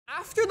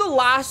After the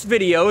last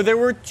video, there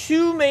were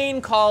two main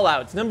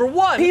call-outs. Number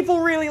one, people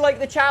really like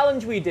the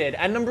challenge we did.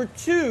 And number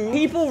two,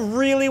 people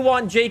really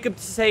want Jacob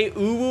to say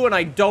uwu, and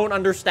I don't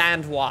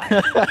understand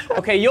why.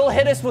 Okay, you'll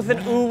hit us with an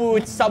uwu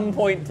at some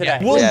point today.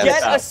 We'll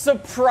get a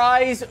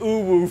surprise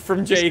uwu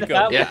from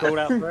Jacob.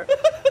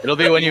 It'll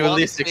be when you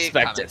least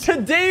expect it.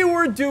 Today,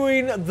 we're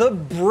doing the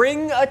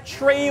Bring a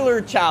Trailer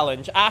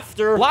Challenge.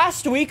 After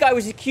last week, I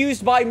was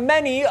accused by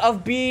many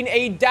of being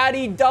a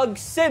Daddy Doug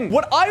sim.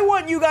 What I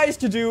want you guys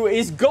to do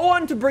is go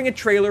on to Bring a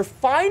Trailer,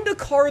 find a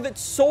car that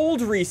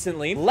sold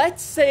recently,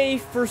 let's say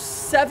for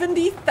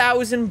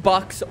 70,000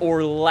 bucks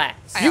or less.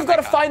 You've got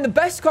to find the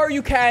best car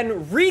you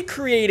can,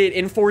 recreate it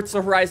in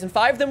Forza Horizon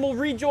 5, then we'll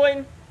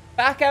rejoin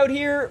back out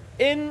here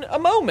in a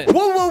moment.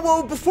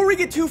 Whoa. Before we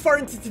get too far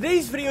into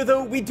today's video,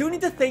 though, we do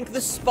need to thank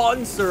the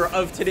sponsor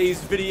of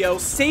today's video,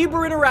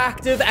 Saber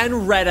Interactive and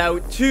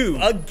Redout 2,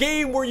 a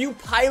game where you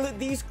pilot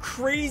these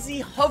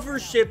crazy hover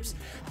ships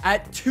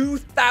at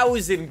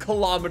 2,000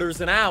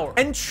 kilometers an hour.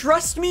 And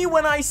trust me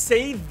when I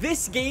say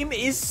this game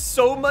is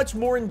so much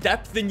more in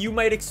depth than you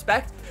might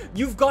expect.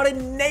 You've got to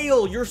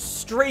nail your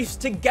strafes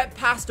to get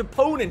past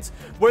opponents,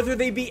 whether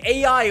they be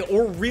AI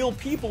or real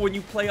people when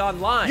you play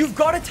online. You've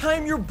got to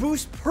time your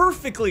boost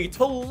perfectly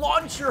to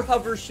launch your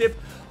hover ship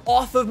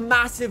off of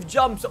massive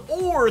jumps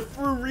or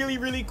through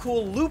really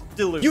cool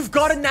loop-de-loop. You've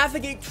got to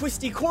navigate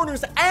twisty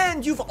corners,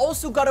 and you've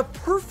also got to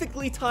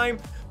perfectly time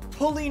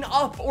pulling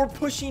up or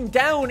pushing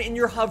down in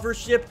your hover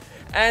ship.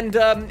 And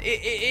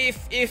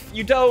if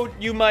you don't,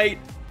 you might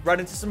run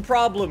into some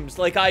problems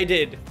like I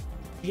did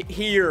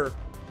here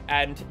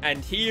and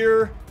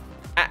here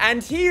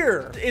and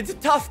here. It's a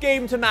tough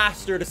game to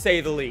master, to say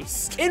the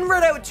least. In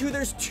Redout 2,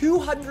 there's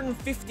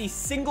 250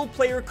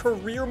 single-player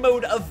career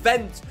mode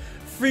events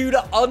for you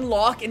to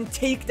unlock and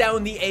take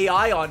down the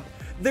AI on.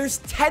 There's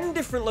 10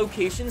 different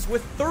locations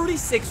with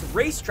 36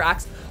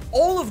 racetracks.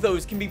 All of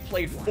those can be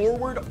played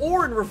forward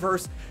or in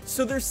reverse,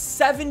 so there's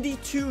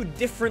 72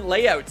 different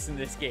layouts in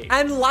this game.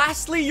 And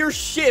lastly, your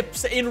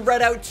ships in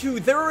Redout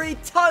 2. There are a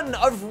ton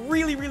of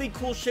really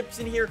cool ships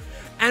in here,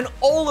 and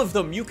all of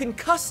them you can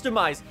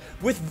customize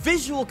with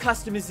visual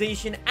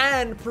customization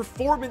and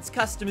performance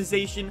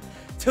customization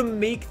to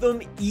make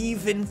them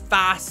even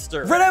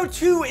faster. Redout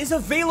 2 is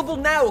available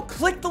now.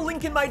 Click the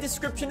link in my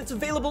description. It's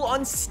available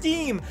on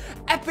Steam,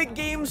 Epic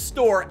Games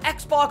Store,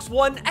 Xbox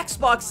One,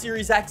 Xbox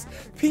Series X,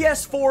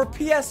 PS4,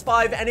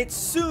 PS5, and it's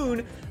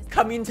soon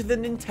coming to the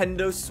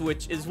Nintendo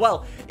Switch as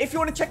well. If you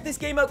want to check this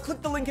game out,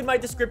 click the link in my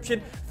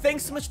description.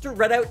 Thanks so much to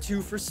Redout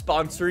 2 for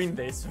sponsoring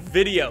this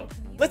video.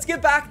 Let's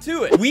get back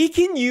to it. We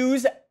can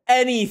use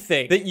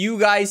anything that you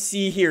guys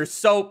see here.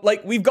 So,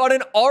 like, we've got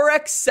an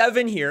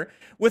RX-7 here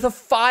with a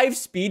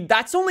 5-speed.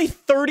 That's only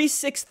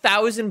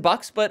 36,000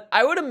 bucks, but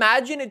I would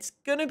imagine it's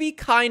gonna be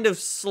kind of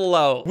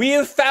slow. We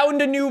have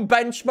found a new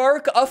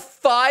benchmark, a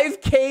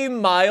 5K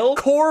mile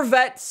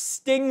Corvette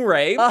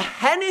Stingray, a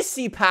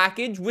Hennessy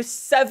package with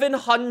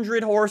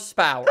 700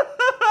 horsepower.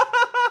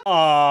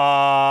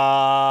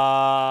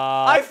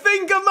 I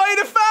think I might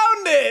have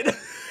found it.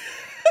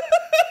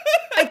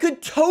 I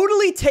could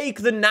totally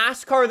take the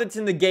NASCAR that's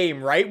in the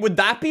game, right? Would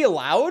that be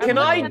allowed? Can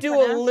I do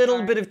a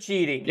little bit of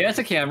cheating? Yeah, it's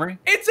a Camry.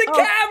 It's a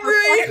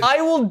Camry!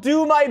 I will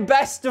do my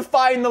best to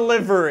find the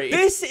livery.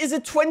 This is a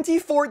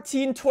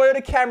 2014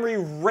 Toyota Camry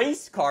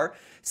race car,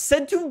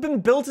 said to have been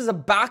built as a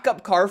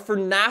backup car for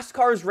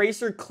NASCAR's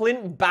racer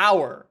Clint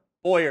Bauer.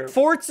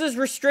 Forza's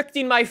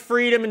restricting my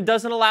freedom and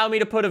doesn't allow me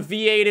to put a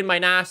V8 in my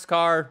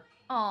NASCAR.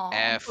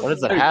 What does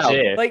that have?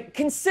 Like,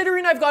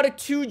 considering I've got a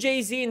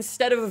 2JZ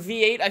instead of a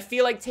V8, I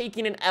feel like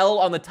taking an L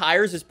on the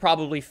tires is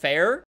probably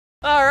fair.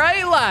 All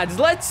right, lads,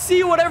 let's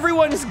see what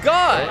everyone's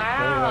got.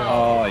 Wow.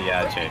 Oh,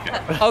 yeah,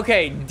 Jacob.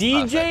 Okay,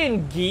 DJ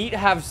and Geet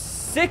have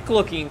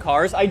sick-looking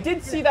cars. I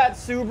did see that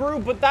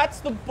Subaru, but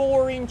that's the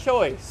boring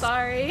choice.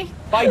 Sorry.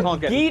 By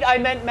Geet, I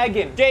meant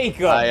Megan.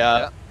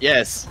 Jacob.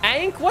 Yes.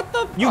 Ank, what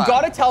the? You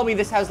gotta tell me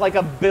this has like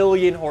 1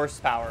 billion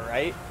horsepower,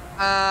 right?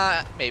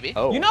 Maybe.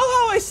 You know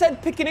how I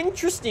said pick an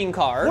interesting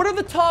car? What are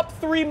the top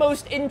 3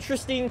 most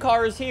interesting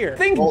cars here? I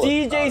think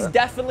DJ's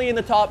definitely in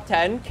the top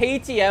 10.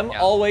 KTM,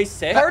 always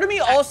sick. Part of me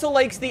also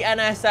likes the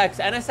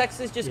NSX.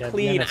 NSX is just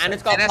clean, and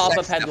it's got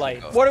pop-up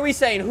headlights. What are we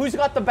saying? Who's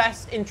got the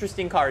best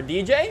interesting car?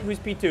 DJ? Who's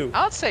P2?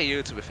 I would say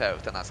you, to be fair,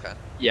 with the NASCAR.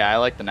 Yeah, I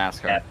like the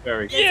NASCAR. Yeah,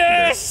 very good.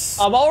 Yes!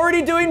 I'm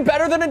already doing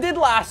better than I did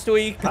last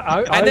week.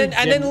 And then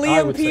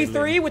Liam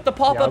P3 with the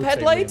pop-up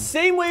headlights.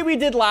 Same way we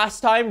did last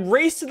time.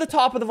 Race to the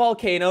top of the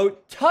volcano,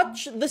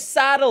 touch the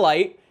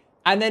satellite,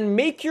 and then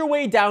make your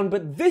way down,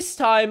 but this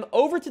time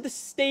over to the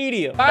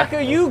stadium.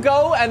 Baka, you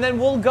go, and then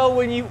we'll go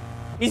when you...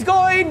 He's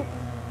going!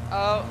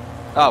 Oh.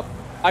 I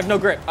have no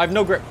grip. I have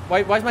no grip.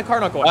 Why's my car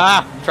not going?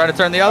 Trying to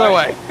turn the other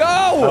way.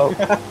 Go!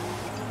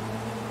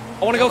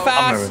 I want to go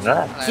fast.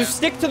 So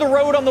stick to the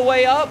road on the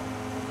way up.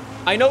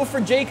 I know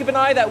for Jacob and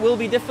I, that will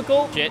be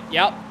difficult. Shit,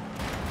 yep.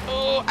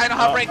 Oh, I don't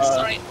have brakes,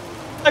 sorry.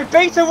 Hey,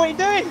 Peter, what are you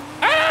doing?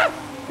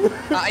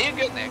 Are you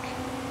good, Nick?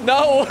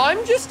 No,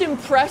 I'm just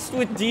impressed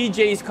with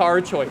DJ's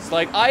car choice.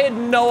 Like, I had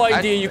no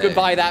idea you could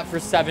buy that for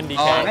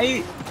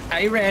 70K.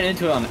 I ran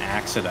into it on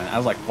accident. I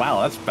was like,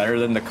 wow, that's better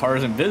than the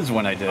cars and vids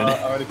one I did.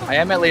 I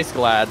am at least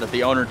glad that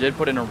the owner did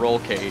put in a roll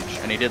cage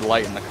and he did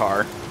lighten the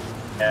car.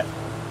 Yeah.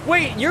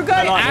 Wait, your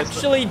guy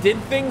actually did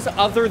things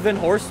other than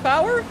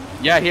horsepower?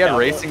 Yeah, he had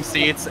racing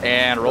seats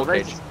and roll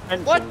cage.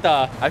 What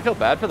the? I feel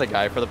bad for the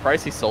guy. For the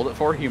price he sold it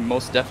for, he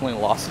most definitely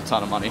lost a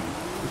ton of money.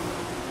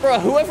 Bro,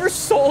 whoever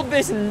sold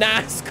this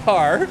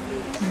NASCAR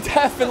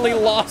definitely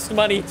lost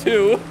money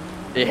too.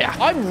 Yeah.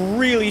 I'm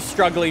really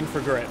struggling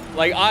for grip.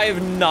 Like, I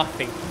have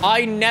nothing.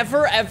 I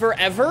never, ever,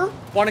 ever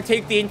want to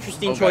take the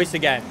interesting choice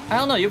again. I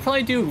don't know. You'll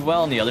probably do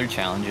well in the other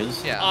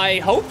challenges. Yeah. I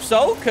hope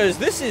so, because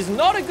this is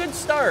not a good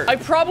start. I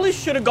probably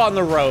should have gone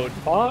the road,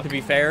 to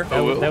be fair.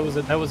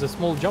 That was a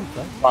small jump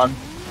there. Fun.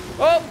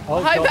 Oh,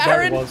 hi, God, there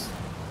Baron. it was.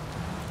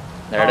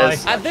 There it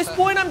is. At this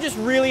point, I'm just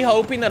really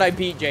hoping that I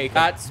beat Jake.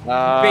 That's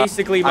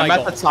basically my I'm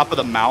goal. at the top of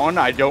the mountain.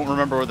 I don't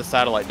remember where the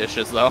satellite dish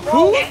is, though.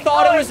 Who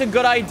thought it was a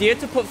good idea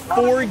to put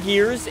 4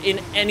 gears in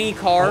any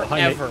car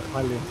ever?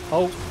 Hi, Liam.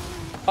 Oh.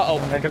 Uh-oh.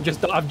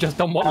 I've just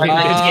done what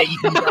Liam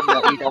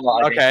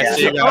did. Okay,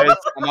 see you guys.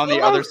 I'm on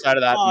the other side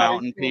of that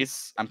mountain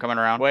piece. I'm coming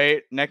around.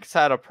 Wait, Nick's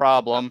had a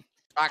problem.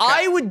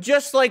 I would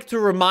just like to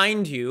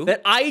remind you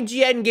that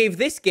IGN gave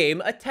this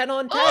game a 10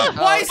 on 10.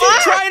 Why is he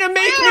trying to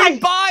make me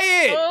buy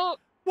it?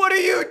 What are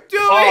you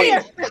doing?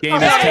 Game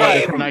is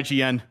terrible from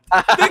IGN.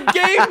 The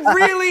game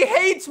really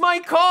hates my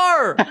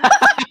car.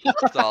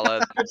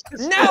 Solid.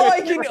 Now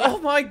I can. Oh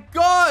my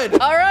god.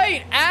 All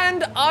right.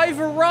 And I've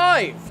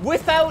arrived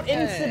without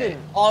incident,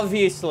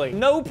 obviously.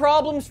 No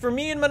problems for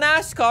me and my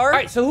NASCAR. All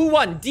right. So who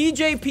won?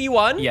 DJP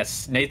won?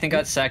 Yes, Nathan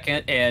got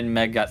second and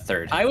Meg got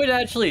third. I would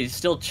actually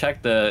still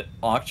check the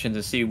auction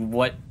to see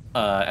what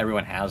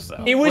everyone has,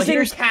 though. It was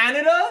in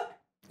Canada?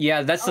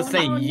 Yeah, that's the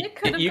thing. no, Nick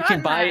could've You gotten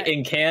can buy that. it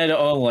in Canada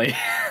only.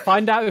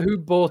 Find out who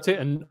bought it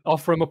and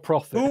offer him a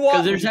profit. Who Because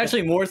won? there's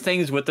actually more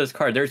things with this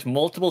car. There's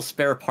multiple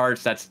spare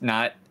parts that's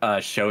not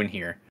shown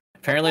here.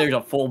 Apparently, there's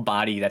a full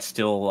body that's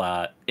still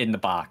in the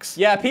box.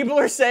 Yeah, people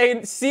are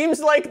saying, seems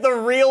like the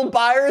real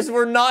buyers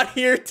were not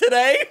here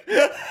today.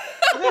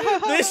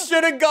 This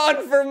should have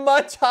gone for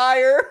much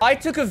higher. I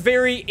took a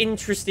very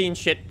interesting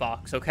shit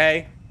box,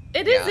 okay?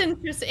 It is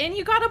interesting, and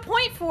you got a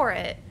point for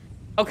it.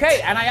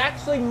 Okay, and I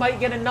actually might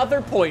get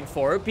another point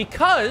for it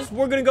because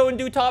we're gonna go and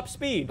do top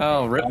speed.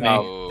 Oh, rip me.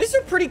 Oh. These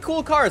are pretty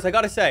cool cars, I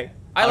gotta say.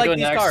 I I'll like go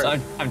these next.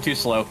 cars. I'm too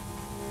slow.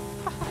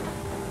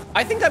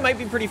 I think I might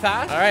be pretty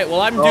fast. All right,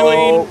 well, I'm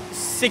doing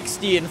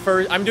 60 in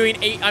first. I'm doing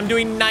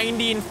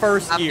 90 in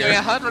first I'm gear. doing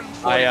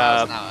 140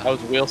 miles an hour. I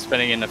was wheel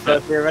spinning in the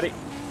fifth. You're ready?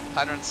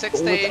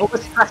 160.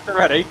 Almost faster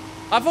ready.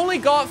 I've only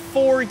got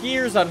 4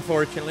 gears,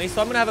 unfortunately,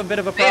 so I'm gonna have a bit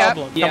of a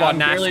problem. Yeah, Come on,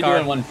 I'm barely NASCAR.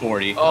 doing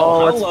 140.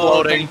 Oh, it's hello,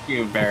 floating. Thank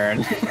you, Baron.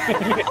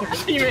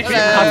 You make me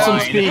Have some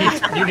fine. speed.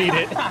 You need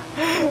it.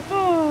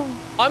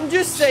 I'm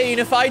just saying,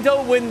 if I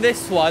don't win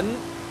this one,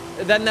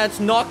 then that's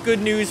not good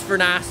news for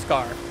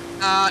NASCAR.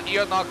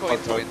 You're not going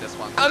to win this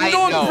one. I'm I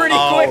going know. pretty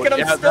quick, and I'm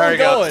yeah, still there you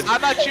go. going.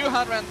 I'm at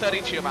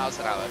 232 miles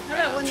an hour.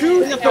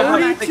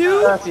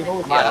 232?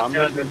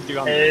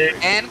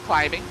 And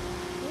climbing.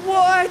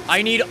 What?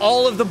 I need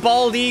all of the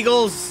bald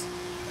eagles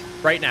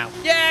right now.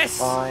 Yes!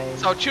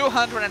 So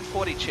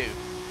 242.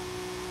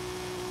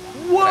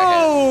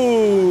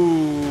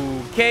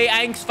 Whoa! Okay,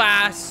 Ank's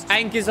fast.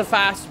 Ank is a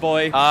fast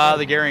boy.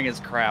 The gearing is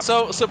crap.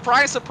 So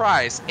surprise,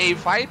 surprise, a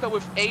Viper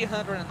with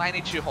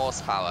 892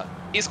 horsepower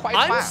is quite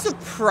I'm fast.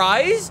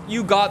 surprised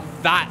you got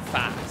that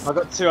fast. I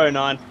got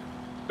 209.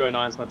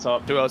 209's my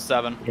top.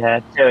 207. Yeah,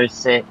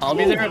 206. I'll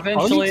be there Only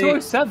eventually.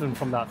 207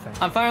 from that thing.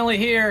 I'm finally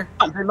here.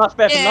 I'm doing much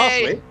better than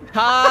last Yay. week.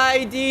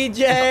 Hi,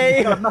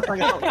 DJ.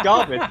 Nothing else.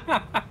 Garbage.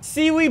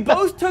 See, we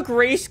both took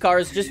race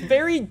cars, just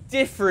very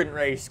different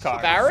race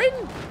cars. Baron?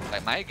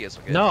 Like my gears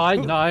were good. No, I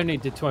only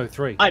did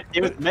 203.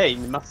 It was me,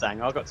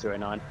 Mustang. I got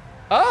 209.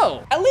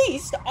 Oh, at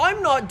least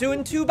I'm not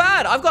doing too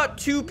bad. I've got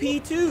 2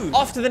 P2s.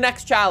 Off to the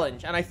next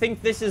challenge, and I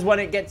think this is when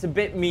it gets a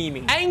bit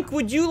memey. Ank,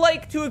 would you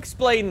like to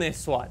explain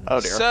this one? Oh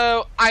dear.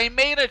 So I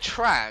made a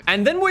track.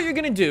 And then what you're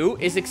gonna do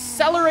is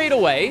accelerate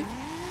away,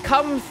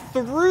 come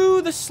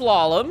through the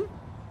slalom,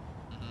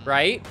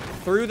 right?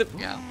 Through the...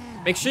 Yeah.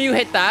 Make sure you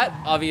hit that,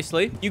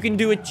 obviously. You can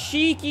do a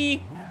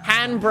cheeky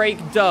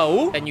handbrake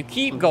dough, and you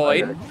keep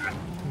going.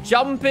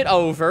 Jump it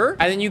over,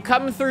 and then you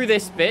come through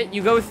this bit.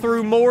 You go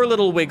through more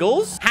little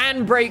wiggles,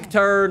 handbrake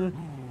turn,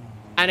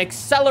 and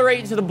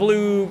accelerate to the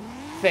blue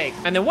thing.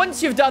 And then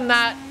once you've done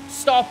that,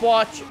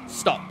 stopwatch,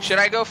 stop. Should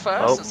I go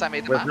first Oh, since I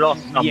made the we've map?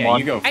 lost someone. Yeah,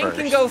 you go Hank first.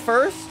 can go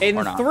first. In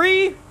Or not.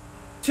 3,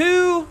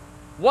 2,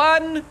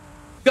 1,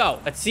 go.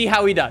 Let's see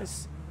how he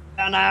does.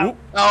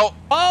 Oh,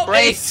 Oh,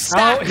 Great. he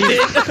stacked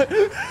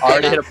it.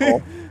 Already hit a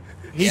pole.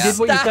 He Yeah. did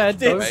what you said.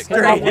 Stacked it but-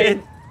 straight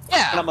in.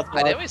 yeah.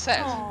 I did what you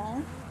said. Aw.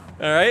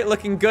 All right,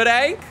 looking good,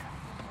 Hank.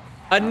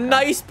 A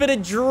nice bit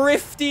of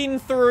drifting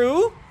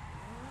through.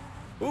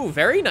 Ooh,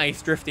 very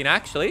nice drifting,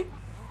 actually.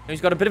 And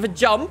he's got a bit of a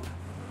jump.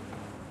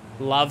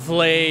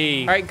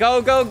 Lovely. All right,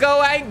 go, go,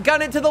 go, Hank.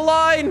 Gun it to the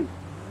line.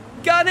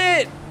 Gun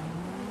it.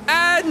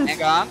 And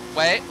Hang on.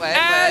 Wait.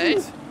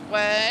 And-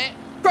 Wait.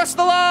 cross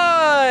the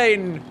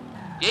line.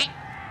 Yeet.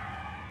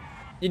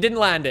 You didn't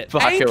land it.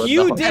 Fuck, Hank, it was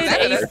you the- did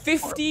a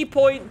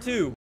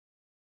 50.2.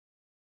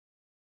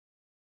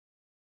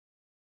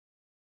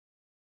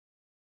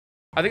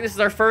 I think this is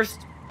our first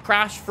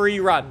crash-free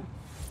run.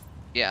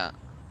 Yeah.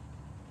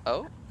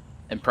 Oh?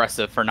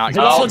 Impressive for not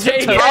Oh,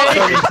 getting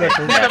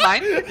JK. Never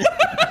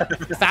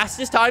mind.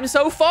 Fastest time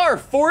so far,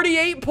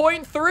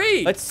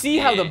 48.3. Let's see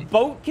how the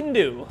boat can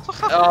do.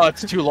 Oh,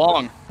 it's too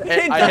long.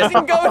 It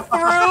doesn't go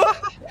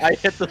through. I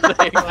hit the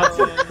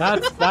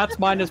thing. That's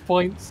minus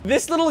points.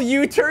 This little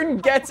U-turn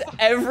gets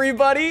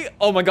everybody.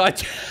 Oh my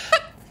god.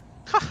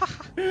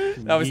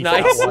 That was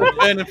nice. We'll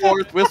spin in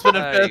fourth. We'll spin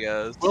in There he fifth.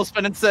 goes. We'll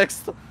spin in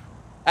sixth.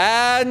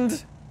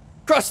 And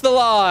cross the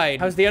line.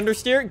 How's the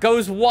understeer?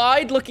 Goes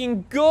wide,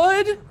 looking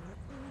good.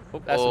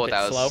 Oh, that's Oh, a bit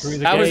that was- slow. Through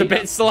the That was a gate.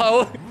 bit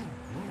slow.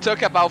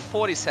 Took about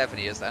 47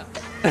 years there.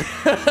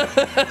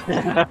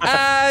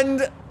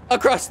 And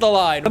across the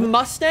line. The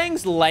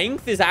Mustang's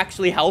length is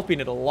actually helping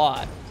it a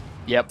lot.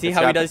 Yep. See it's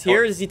how he got the does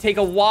here? Does he take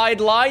a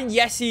wide line?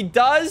 Yes, he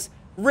does.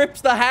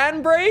 Rips the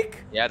handbrake.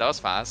 Yeah, that was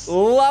fast.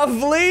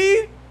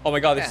 Lovely. Oh my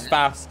god, this is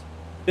fast.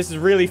 This is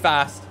really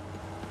fast.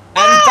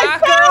 And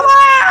back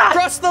up.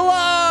 Cross the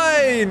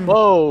line.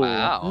 Whoa.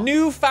 Wow.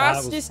 New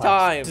fastest fast.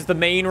 time. This is the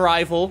main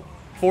rival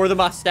for the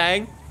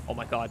Mustang. Oh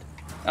my god.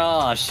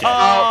 Oh shit.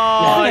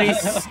 Oh, and he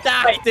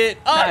stacked it.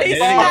 Oh, he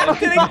Yeah,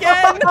 stacked it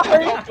again.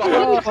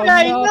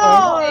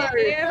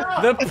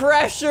 Yeah. The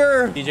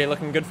pressure. DJ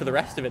looking good for the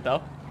rest of it,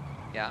 though.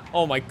 Yeah.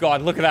 Oh my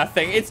god, look at that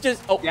thing. It's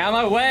just. Oh, Get out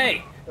of my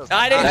way.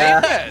 I didn't.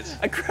 Yeah.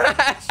 I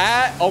crashed.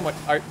 Oh my.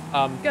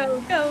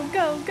 Go, go,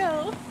 go,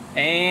 go.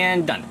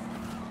 And done.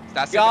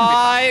 That's gonna be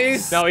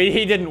Guys. No,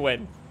 he didn't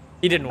win.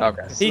 He didn't win.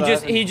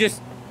 Okay. He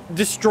just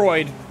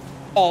destroyed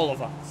all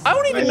of us. I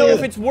don't even know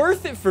if it's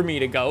worth it for me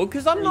to go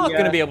because I'm not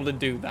going to be able to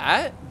do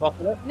that.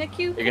 Nick,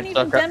 you You can can even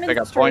still pick up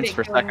demonstrate points it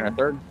for second or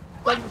third.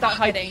 Like that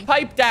hitting.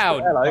 Pipe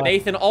down. Hello.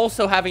 Nathan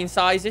also having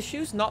size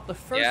issues. Not the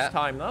first Yeah.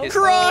 time though. It's-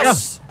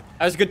 Cross.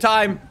 That was a good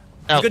time.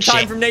 Oh, Good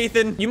time shit. from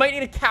Nathan. You might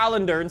need a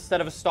calendar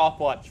instead of a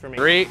stopwatch for me.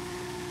 3,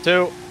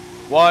 2,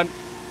 1,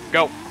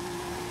 go.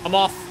 I'm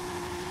off.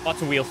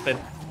 Lots of wheel spin.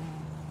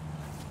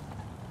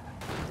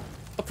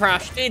 A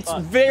crash. It's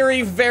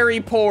very, very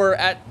poor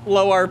at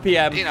low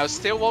RPM. You know,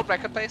 still world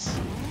record pace.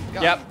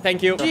 Go. Yep,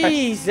 thank you.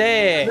 Jesus.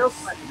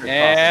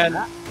 And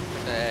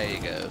There he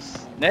goes.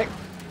 Nick,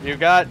 you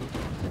got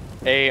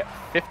a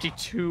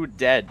 52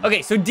 dead.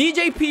 Okay, so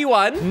DJ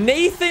P1,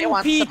 Nathan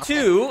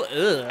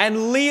P2, and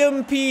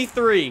Liam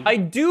P3. I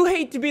do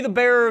hate to be the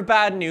bearer of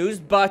bad news,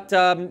 but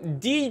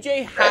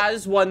DJ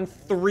has won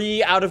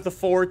 3 out of the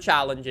 4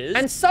 challenges,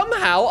 and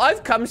somehow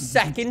I've come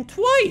second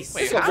twice.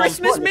 Wait, It's a how?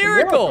 Christmas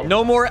miracle.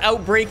 No more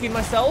outbreaking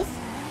myself.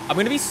 I'm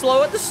gonna be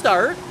slow at the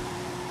start,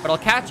 but I'll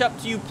catch up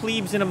to you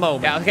plebes in a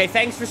moment. Yeah, okay,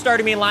 thanks for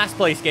starting me in last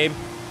place, Gabe.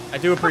 I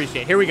do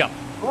appreciate it. Here we go.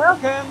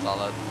 Welcome.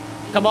 Solid.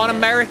 Come on,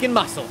 American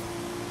muscle.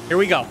 Here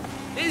we go.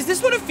 Is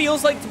this what it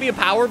feels like to be a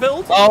power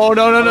build? Oh,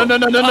 no, no, no, no,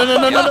 no, no, no,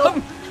 no, no,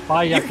 no.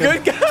 Bye, You Jakob.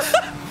 good guys?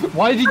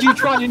 Why did you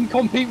try and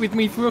compete with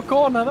me through a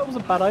corner? That was a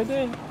bad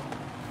idea.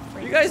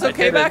 You guys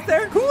okay back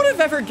there? Who would have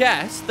ever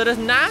guessed that a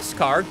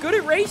NASCAR good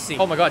at racing?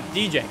 Oh my god,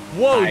 DJ.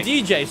 Whoa, Hi.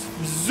 DJ's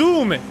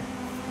zooming.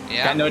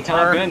 Yeah. Got no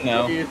top gun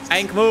though.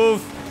 Hank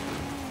move.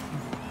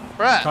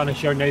 Bruh. Trying to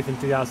show Nathan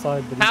to the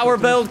outside. But he's Power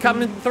got build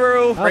coming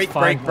through. That's Break,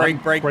 fine. break, I'm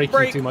break, break, braking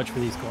break. too much for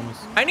these corners.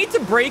 I need to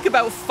break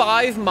about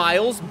 5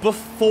 miles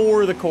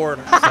before the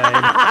corner.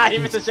 Same.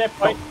 Even the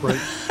checkpoint.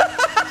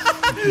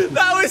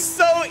 That was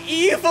so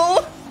evil.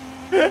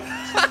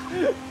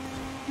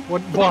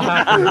 What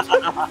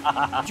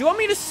happened? Do you want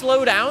me to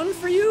slow down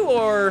for you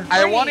or?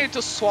 I want you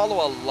to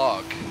swallow a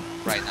log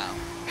right now.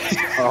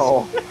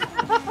 Oh.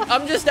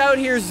 I'm just out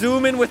here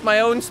zooming with my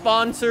own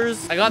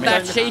sponsors. I got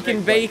that shake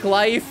and bake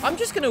life. I'm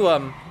just gonna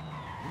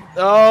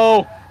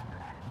Oh.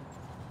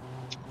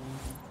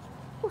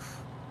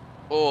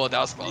 Oh, that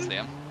was close,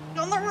 Liam.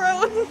 On the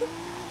road.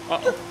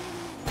 Uh-oh.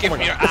 Give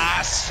me your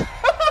ass.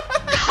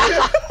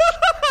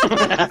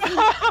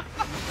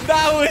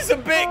 That was a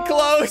bit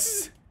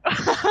close.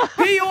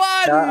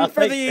 P1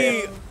 for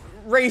the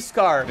race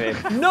car.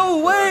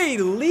 No way,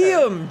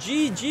 Liam.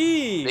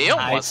 GG. Liam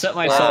I was set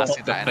myself classy up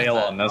to then, fail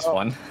but- on this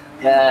one.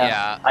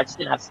 Yeah. I just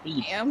didn't have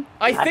speed. Damn.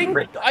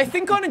 I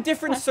think on a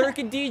different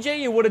circuit, DJ,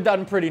 you would have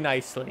done pretty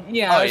nicely.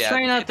 Yeah, Oh, I was yeah.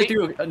 trying not to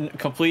do a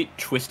complete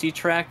twisty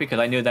track because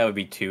I knew that would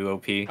be too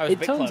OP. I was a It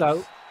bit turns close.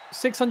 out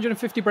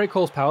 650 brake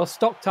horsepower,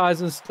 stock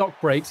tires and stock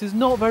brakes is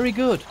not very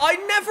good. I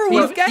never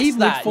would have guessed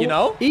that, you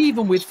know?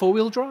 Even with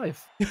four-wheel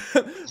drive.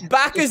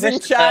 Backers in Especially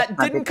chat first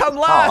time didn't it's come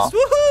car, last.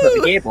 Put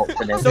the Woohoo!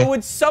 gearbox in it. So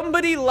would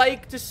somebody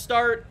like to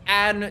start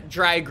an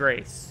drag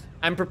race?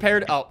 I'm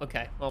prepared. Oh,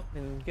 okay. Well,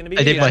 I'm gonna be.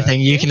 I did my thing.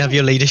 You can have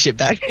your leadership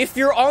back. If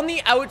you're on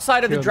the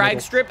outside of the Go drag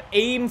middle. strip,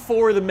 aim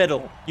for the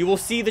middle. You will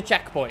see the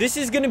checkpoint. This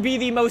is going to be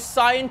the most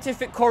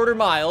scientific quarter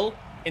mile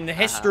in the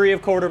history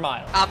of quarter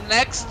mile.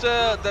 Next,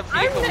 the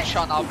vehicle next.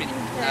 shall not be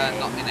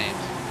named.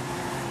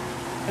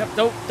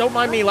 Yep, don't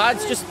mind me,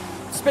 lads. Just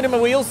spinning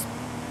my wheels.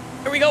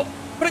 Here we go.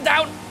 Put it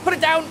down. Put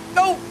it down.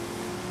 Go.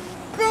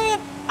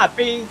 Go. I've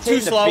been Too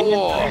slow.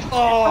 Oh.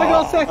 Oh. I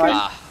got second.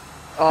 Ah.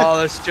 Oh,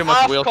 there's too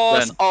much wheel Of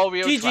course, spin.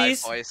 all-wheel drive,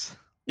 GG's. boys.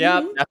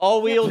 Yep,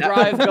 all-wheel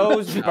drive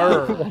goes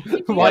burr.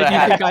 Why do you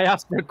think I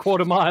asked for a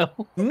quarter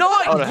mile?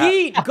 Not Would've had-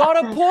 Yeet got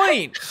a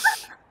point.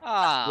 We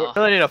Ah.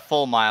 really need a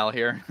full mile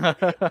here. I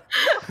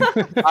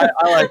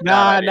like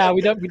that. Nah,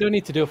 we don't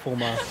need to do a full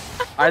mile.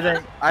 I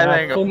think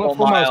a full mile's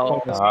mile.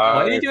 pointless. Why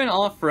are you doing an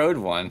off-road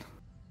one?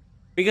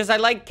 Because I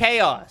like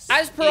chaos.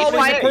 As per Even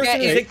always, if the you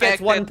person get who's it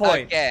gets 1 infected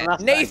point. again.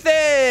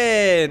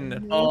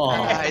 Nathan! Oh.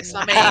 It's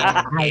not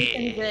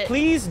me.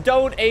 Please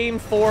don't aim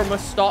for my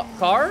stock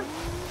car.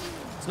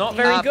 It's not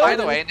very good. By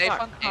the way, Nathan,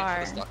 Stock aim for car.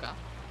 the stock car.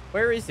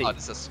 Where is he? Oh,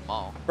 this is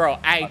small. Bro,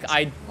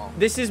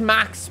 this is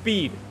max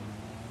speed.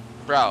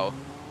 Bro,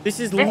 This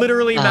is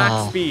literally max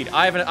Oh. speed.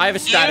 I have a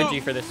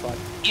strategy for this one.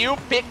 you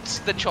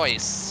picked the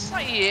choice. Oh,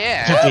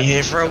 yeah. Could be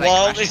here for a Like,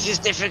 while. crash. This is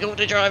difficult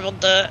to drive on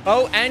dirt.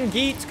 Oh, and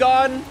Geet's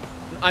gone.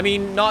 I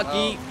mean, not Oh.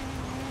 Geet.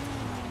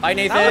 Hi,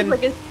 That was Nathan.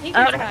 like a sneak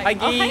attack. Hi, Oh, hi,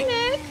 Geet.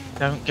 Nick.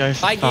 Don't go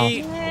for Hi, the fast.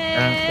 Geet.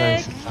 Don't go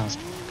for the fast.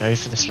 Go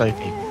for the slow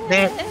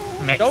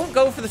people. Don't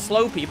go for the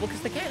slow people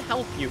because they can't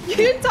help you.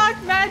 You talk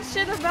mad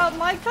shit about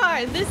my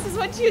car. This is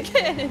what you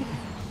get.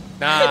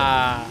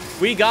 Nah,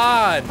 we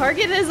gone.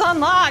 Target is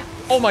unlocked.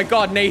 Oh my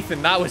god,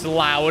 Nathan, that was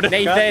loud.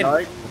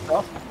 Nathan.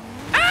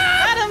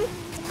 Adam.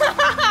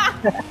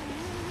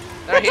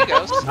 There he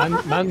goes.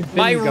 Man,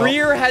 My bingo.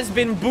 rear has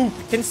been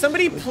booped. Can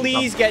somebody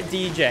please get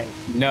DJ?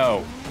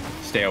 No.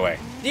 Stay away.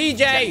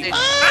 DJ!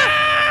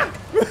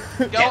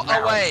 Go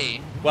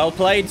away. Well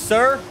played,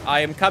 sir.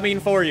 I am coming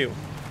for you.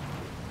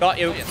 Got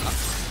you.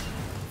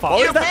 What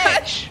You was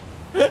that? bitch.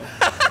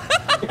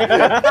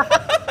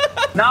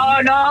 No,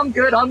 I'm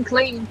good. I'm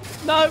clean.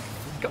 No.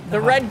 The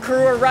red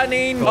crew are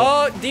running.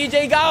 Oh,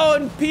 DJ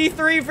going.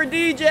 P3 for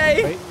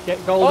DJ. Wait,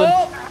 get golden.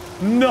 Oh,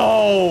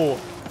 no.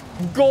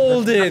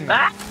 Golden.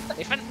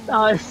 Nathan.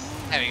 Nice.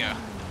 There we go.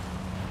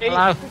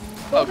 Hello.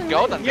 Oh,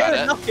 Golden got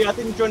it. lucky I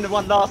didn't join the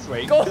one last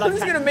week. Golden's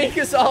gonna make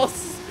us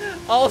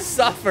all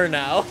suffer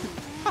now.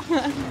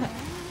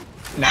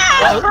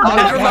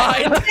 Never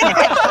mind.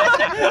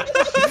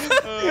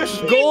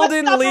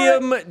 Golden,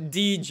 Liam,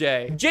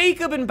 DJ.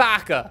 Jacob and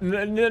Baka.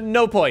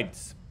 No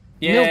points.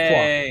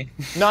 Yay.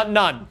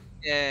 None.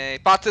 Yay.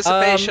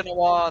 Participation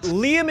award.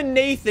 Liam and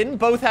Nathan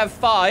both have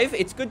 5.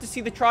 It's good to see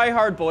the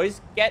tryhard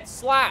boys get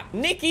slapped.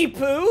 Nikki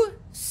Poo,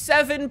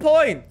 7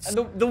 points.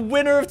 And the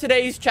winner of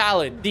today's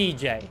challenge,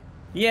 DJ.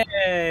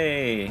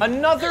 Yay.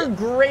 Another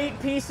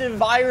great piece of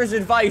buyer's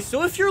advice.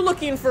 So if you're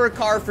looking for a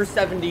car for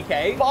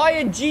 70K, buy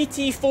a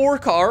GT4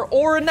 car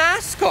or a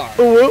NASCAR.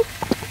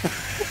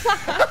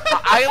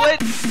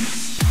 Island